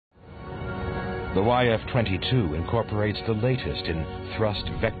The YF-22 incorporates the latest in thrust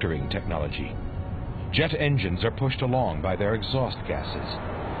vectoring technology. Jet engines are pushed along by their exhaust gases.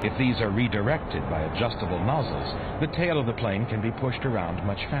 If these are redirected by adjustable nozzles, the tail of the plane can be pushed around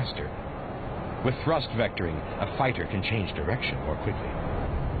much faster. With thrust vectoring, a fighter can change direction more quickly.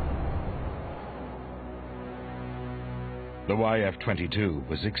 The YF-22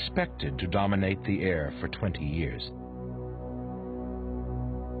 was expected to dominate the air for 20 years.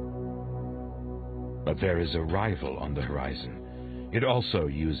 But there is a rival on the horizon. It also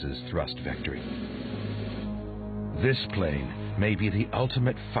uses thrust vectoring. This plane may be the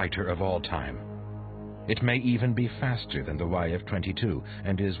ultimate fighter of all time. It may even be faster than the YF-22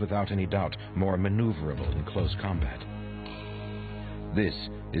 and is without any doubt more maneuverable in close combat. This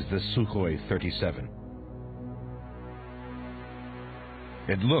is the Sukhoi 37.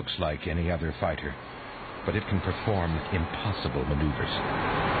 It looks like any other fighter, but it can perform impossible maneuvers.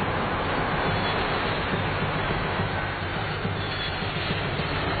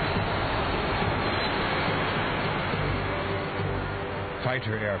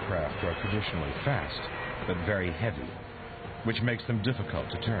 Fighter aircraft are traditionally fast, but very heavy, which makes them difficult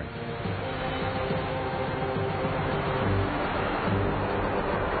to turn.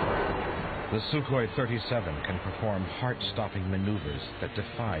 The Sukhoi 37 can perform heart-stopping maneuvers that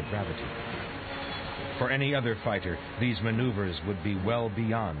defy gravity. For any other fighter, these maneuvers would be well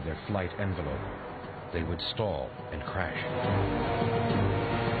beyond their flight envelope. They would stall and crash.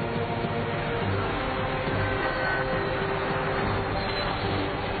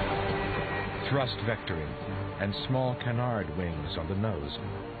 Thrust vectoring and small canard wings on the nose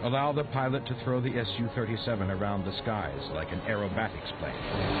allow the pilot to throw the Su-37 around the skies like an aerobatics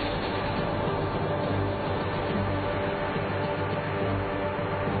plane.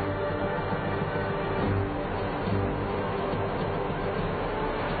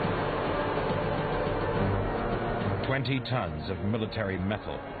 20 tons of military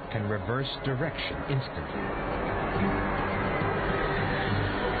metal can reverse direction instantly.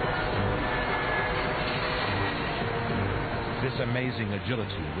 This amazing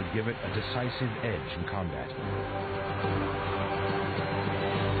agility would give it a decisive edge in combat.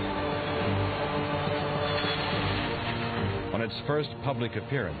 On its first public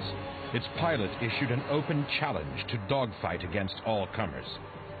appearance, its pilot issued an open challenge to dogfight against all comers.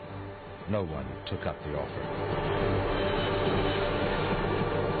 No one took up the offer.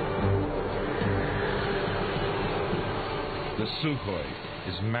 The Sukhoi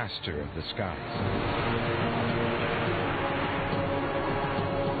is master of the skies.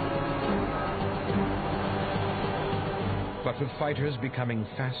 But with fighters becoming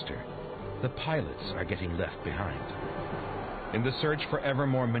faster, the pilots are getting left behind. In the search for ever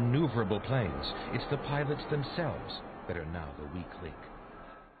more maneuverable planes, it's the pilots themselves that are now the weak link.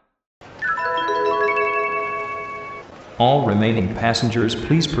 All remaining passengers,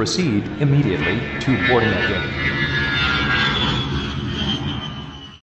 please proceed immediately to boarding gate.